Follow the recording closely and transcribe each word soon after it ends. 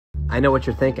I know what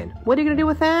you're thinking. What are you gonna do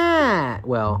with that?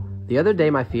 Well, the other day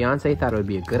my fiance thought it would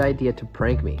be a good idea to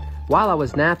prank me while I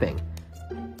was napping.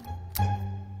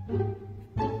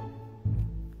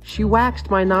 She waxed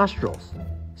my nostrils.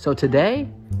 So today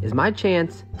is my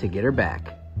chance to get her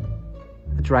back.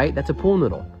 That's right, that's a pool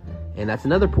noodle. And that's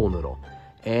another pool noodle.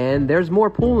 And there's more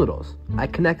pool noodles. I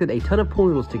connected a ton of pool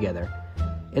noodles together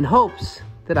in hopes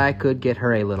that I could get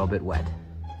her a little bit wet.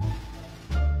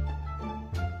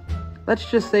 Let's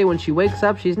just say when she wakes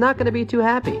up, she's not going to be too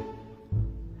happy.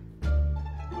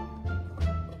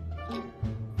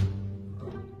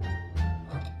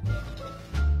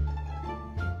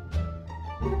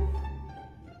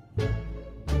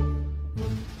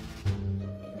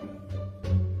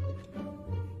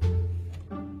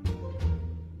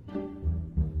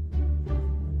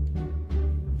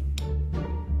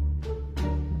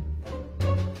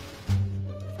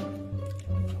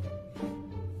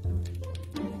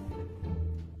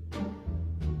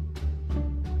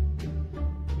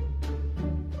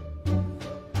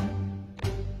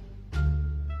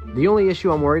 The only issue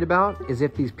I'm worried about is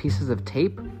if these pieces of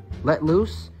tape let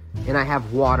loose and I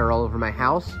have water all over my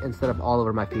house instead of all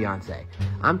over my fiance.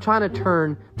 I'm trying to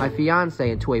turn my fiance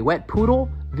into a wet poodle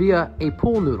via a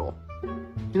pool noodle.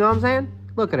 You know what I'm saying?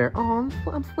 Look at her. Oh,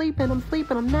 I'm sleeping, I'm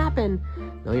napping.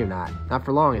 No, you're not. Not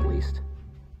for long, at least.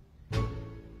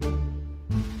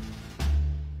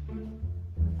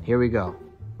 Here we go.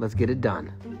 Let's get it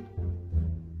done.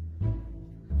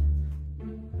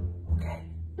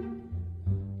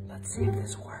 Let's see if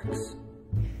this works.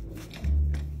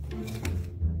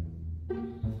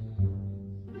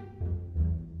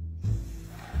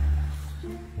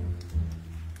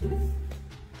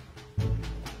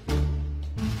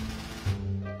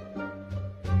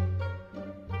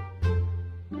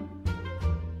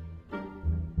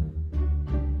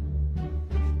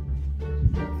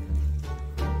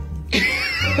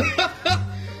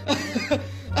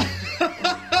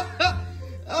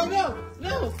 Oh no!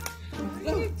 No!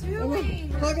 What are you doing?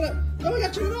 Plug it up. No, we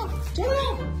gotta turn it off. Turn it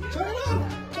off. Turn it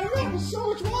off. Turn it off. There's so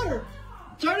much water.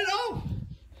 Turn it off.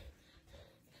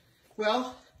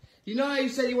 Well, you know how you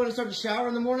said you want to start the shower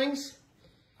in the mornings?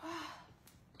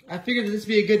 I figured that this would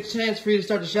be a good chance for you to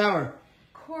start the shower.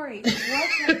 Corey, what?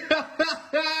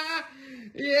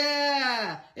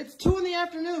 Yeah. It's 2 in the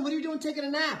afternoon. What are you doing taking a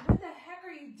nap? What the heck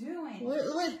are you doing?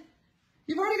 What?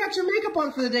 You've already got your makeup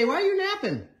on for the day. Why are you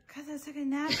napping? Because I took a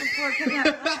nap before getting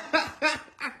up.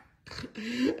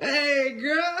 Hey,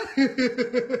 girl.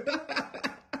 It's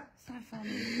not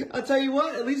funny. I'll tell you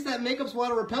what, at least that makeup's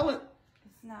water repellent.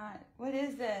 It's not. What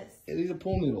is this? Hey, these are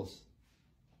pool noodles.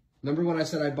 Remember when I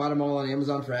said I bought them all on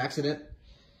Amazon for accident?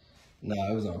 No,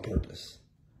 it was on purpose.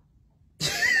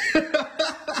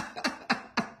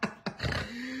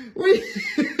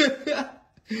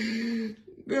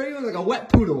 Girl, you look like a wet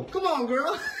poodle. Come on,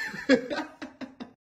 girl.